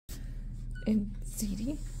And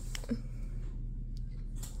Zeddy.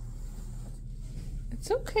 It's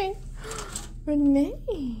okay.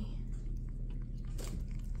 Renee.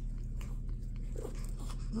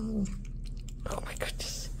 Oh my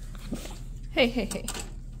goodness. Hey, hey, hey.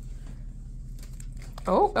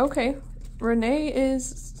 Oh, okay. Renee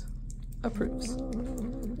approves.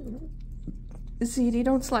 Zeddy,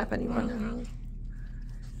 don't slap anyone.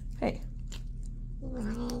 Hey.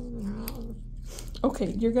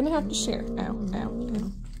 Okay, you're gonna have to share. Ow, ow,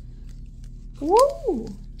 ow. Woo!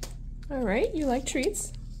 Alright, you like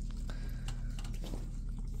treats?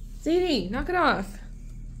 Zeddy, knock it off.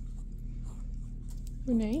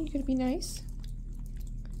 Renee, you gonna be nice?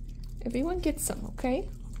 Everyone gets some, okay?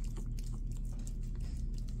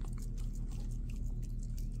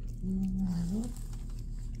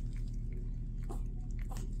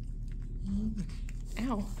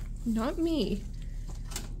 Ow, not me.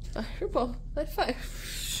 Fireball, let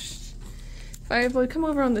Fireball, come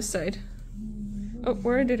over on this side. Oh,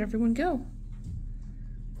 where did everyone go?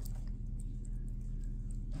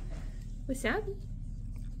 Wasabi.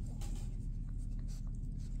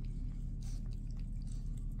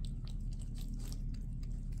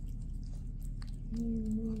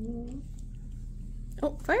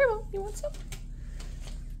 Oh, Fireball, you want some?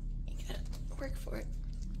 You gotta work for it.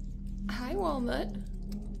 Hi, Walnut.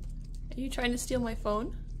 Are you trying to steal my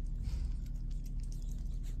phone?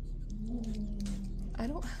 I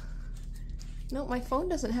don't... No, my phone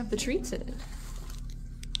doesn't have the treats in it.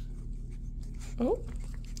 Oh.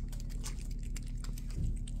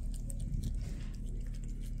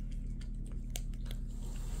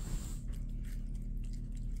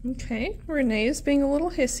 Okay, Renee is being a little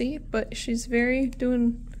hissy, but she's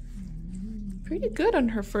doing pretty good on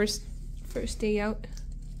her first day out.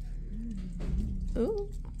 Ooh.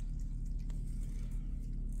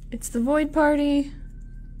 It's the void party.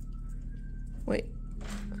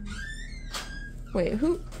 Wait,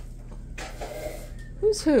 who's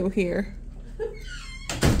who here?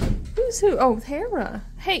 Who's who? Oh, Tara.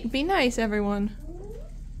 Hey, be nice, everyone.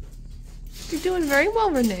 You're doing very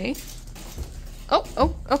well, Renee.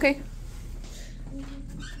 Oh, okay.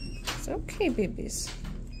 It's okay, babies.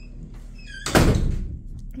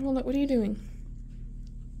 Hold on, what are you doing?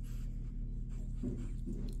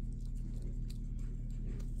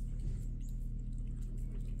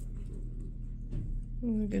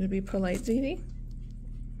 We're gonna be polite, Zeddy.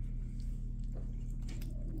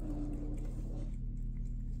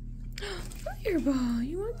 Fireball,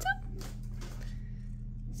 you want some?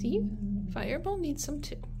 See? Fireball needs some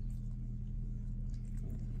too.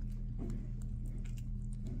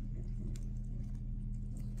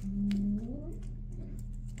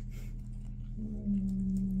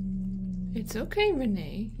 It's okay,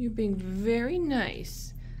 Renee. You're being very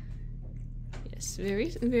nice. Yes, very,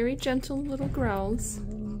 very gentle little growls.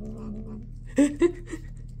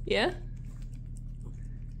 Yeah?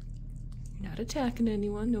 You're not attacking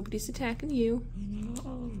anyone. Nobody's attacking you.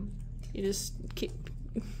 You just give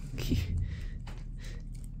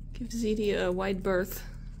Zeddy a wide berth.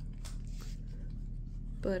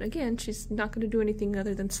 But again, she's not going to do anything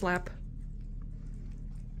other than slap.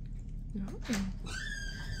 Oh.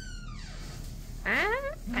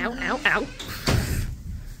 Ah! Ow, ow, ow!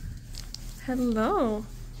 Hello.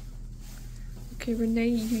 Okay, Renee,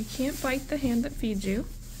 you can't bite the hand that feeds you.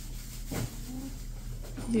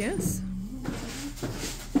 Yes.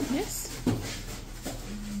 Yes.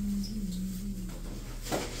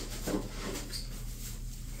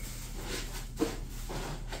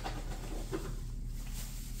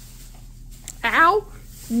 Ow!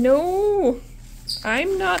 No!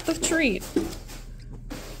 I'm not the treat.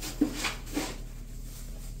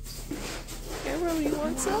 Arrow, you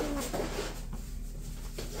want some?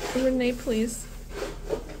 Renee, please.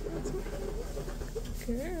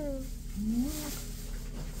 Girl.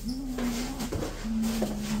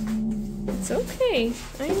 It's okay.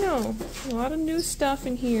 I know. A lot of new stuff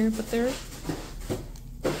in here, but they're...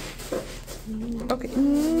 Okay.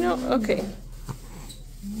 No, okay.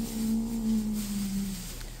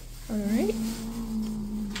 Alright.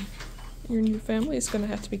 Your new family is going to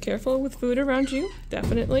have to be careful with food around you.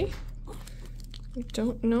 Definitely. We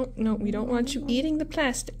don't, no, we don't want you eating the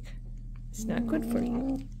plastic. It's not good for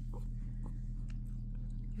you.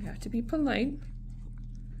 You have to be polite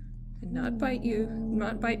and not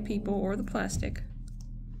bite people or the plastic.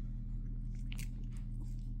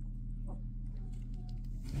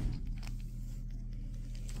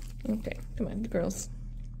 Okay, come on, girls.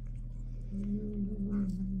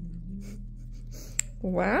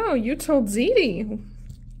 Wow, you told Zeddy.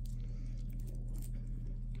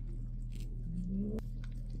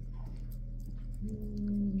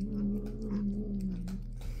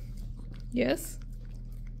 Yes?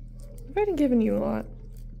 I've already given you a lot.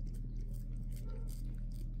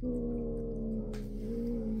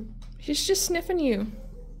 He's just sniffing you.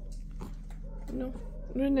 No,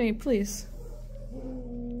 Renee, please.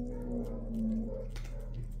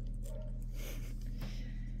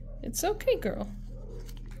 It's okay, girl.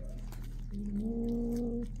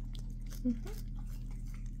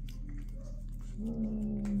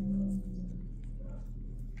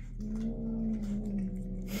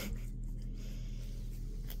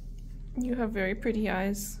 You have very pretty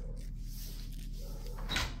eyes.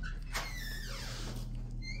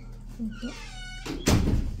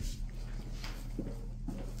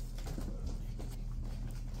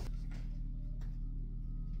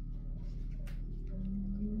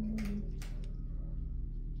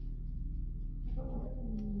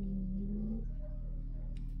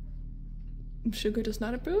 Sugar does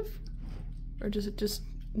not approve? Or does it just...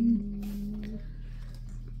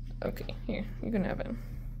 Okay, here, you can have it.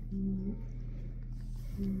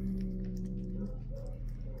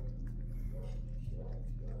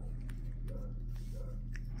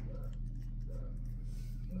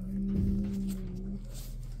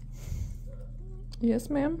 Yes,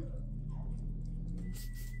 ma'am?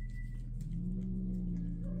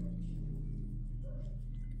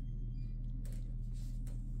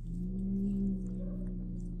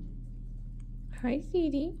 Hi,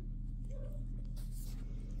 Zeddy.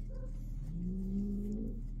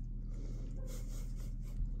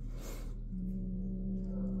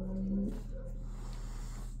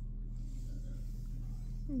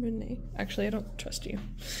 Renee. Actually, I don't trust you.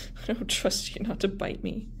 I don't trust you not to bite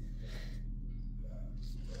me.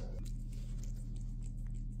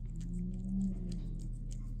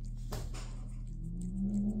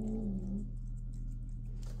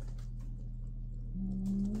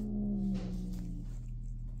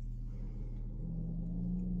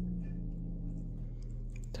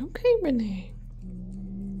 Okay, Renee.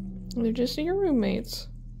 They're just your roommates.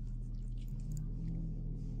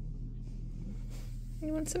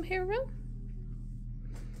 You want some hair rub?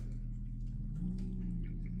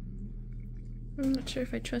 I'm not sure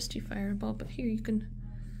if I trust you, Fireball, but here you can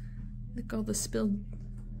lick all the spilled.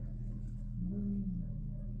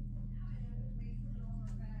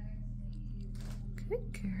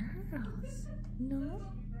 Good girls. No?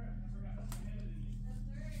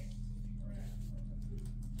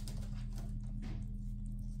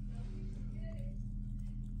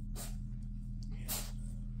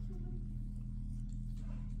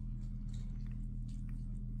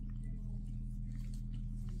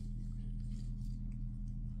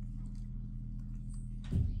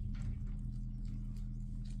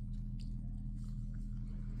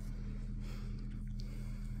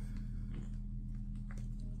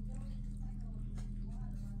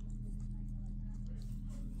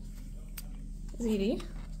 Zeddy,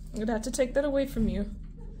 I'm gonna have to take that away from you.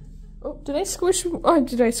 Oh, did I squish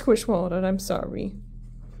swallow it? I'm sorry.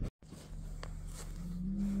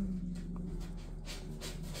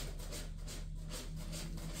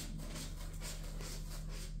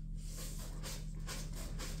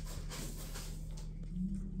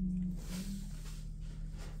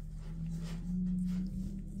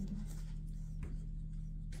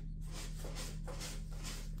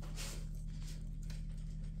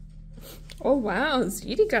 Oh wow,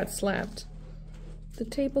 Zeddy got slapped. The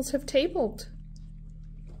tables have tabled.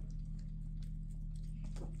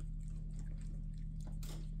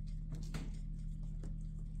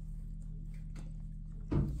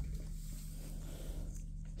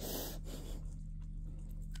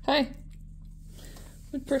 Hi.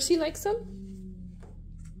 Would Percy like some?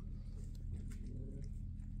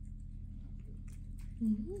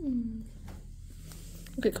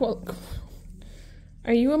 Okay, cool.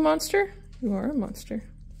 Are you a monster? You are a monster.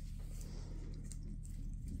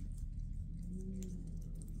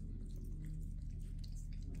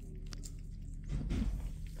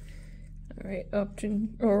 Alright,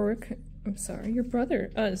 Upton, I'm sorry, your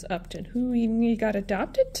brother is Upton, who he got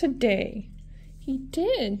adopted today. He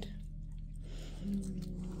did.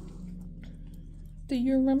 Do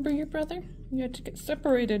you remember your brother? You had to get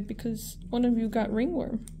separated because one of you got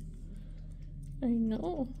ringworm. I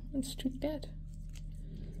know, that's too bad.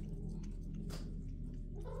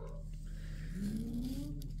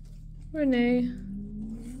 Renee.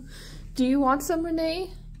 Do you want some, Renee?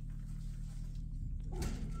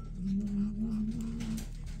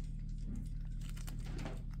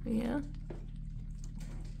 Yeah.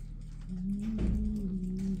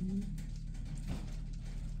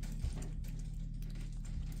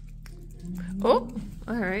 Oh,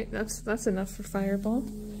 all right. That's enough for Fireball.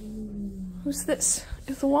 Who's this?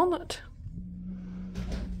 It's a walnut.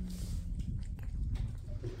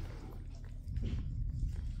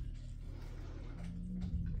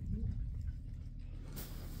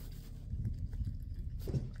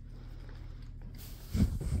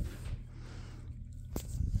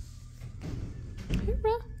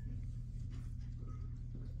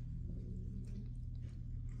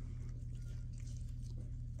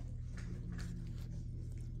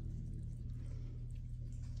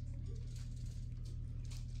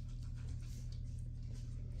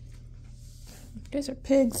 guys are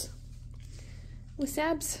pigs. With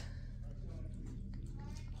sabs.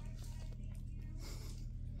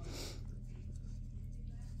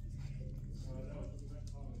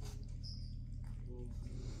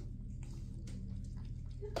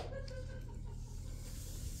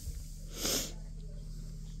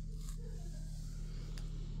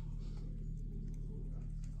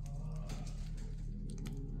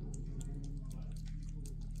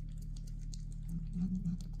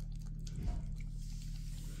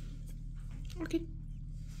 Okay,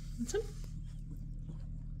 that's him.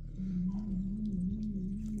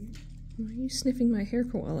 Why are you sniffing my hair,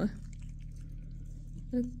 koala?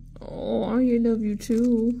 Oh, I love you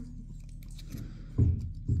too.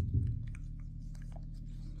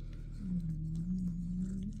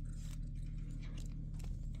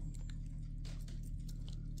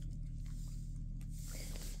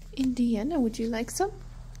 Indiana, would you like some?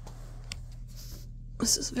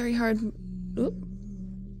 This is very hard. Oop.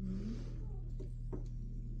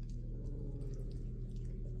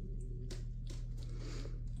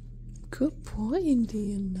 Good boy,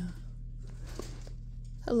 Indiana.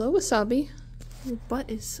 Hello, Wasabi. Your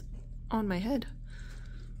butt is on my head.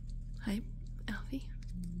 Hi, Alfie.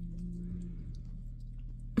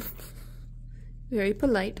 Very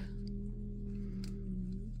polite.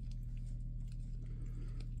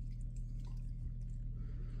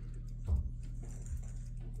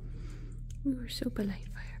 We were so polite,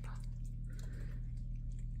 Fireball.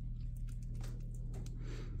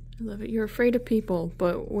 I love it. You're afraid of people,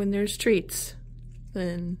 but when there's treats,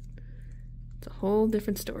 then it's a whole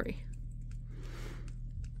different story.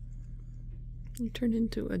 You turn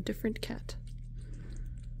into a different cat.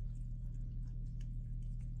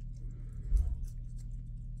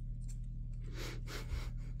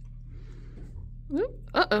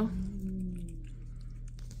 Uh-oh.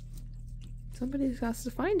 Somebody has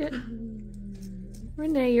to find it.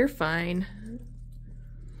 Renee, you're fine.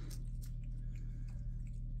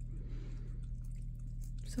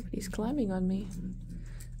 Somebody's climbing on me.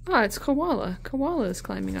 Ah, it's Koala. Koala is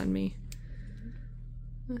climbing on me.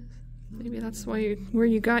 Maybe that's why where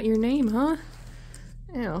you got your name, huh?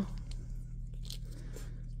 Ow.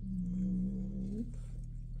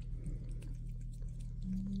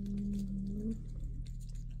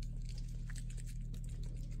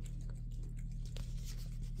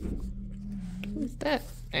 What's that?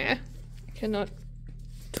 I cannot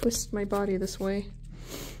twist my body this way.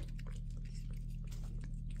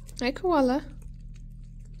 Hi, Koala.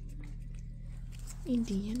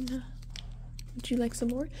 Indiana. Would you like some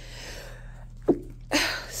more?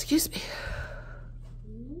 Excuse me.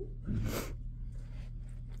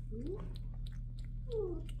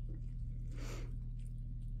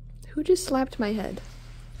 Who just slapped my head?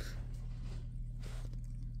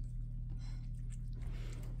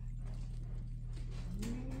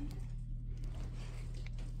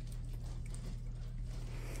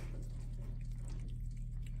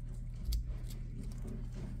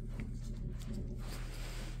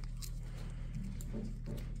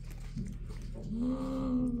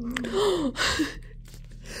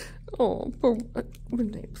 Oh, poor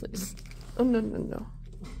Renee, please. Oh, no, no, no.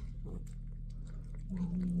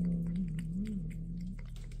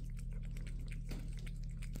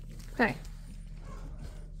 Hey.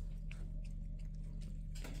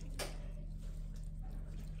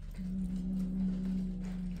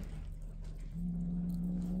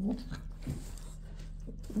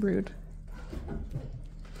 Rude.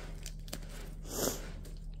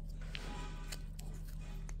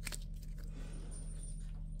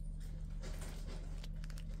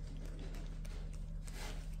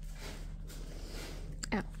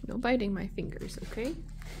 Ow, no biting my fingers, okay?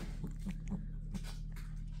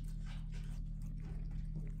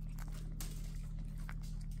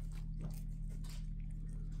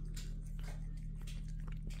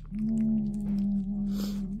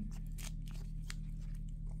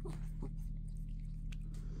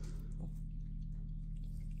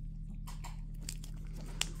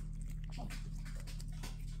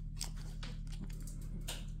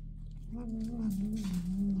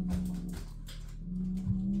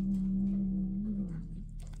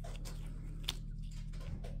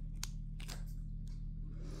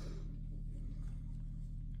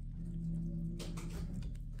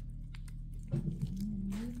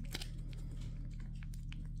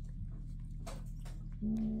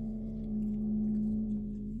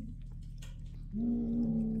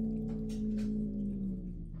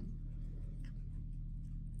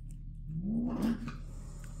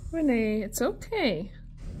 Renee, it's okay.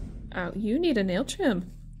 Oh, you need a nail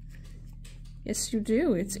trim. Yes, you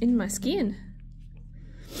do. It's in my skin.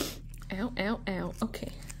 Ow, ow, ow.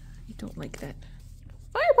 Okay. I don't like that.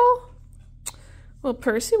 Fireball! Well,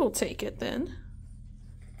 Percy will take it then.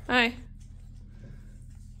 Hi.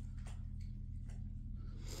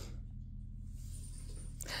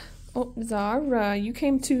 Oh, Zara, you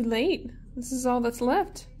came too late. This is all that's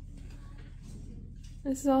left.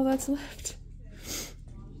 This is all that's left.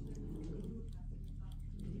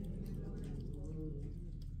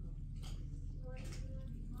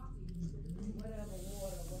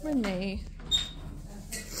 Renee.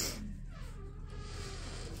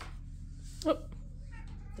 Oh.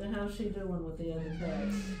 So how's she doing with the other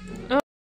cats? Oh.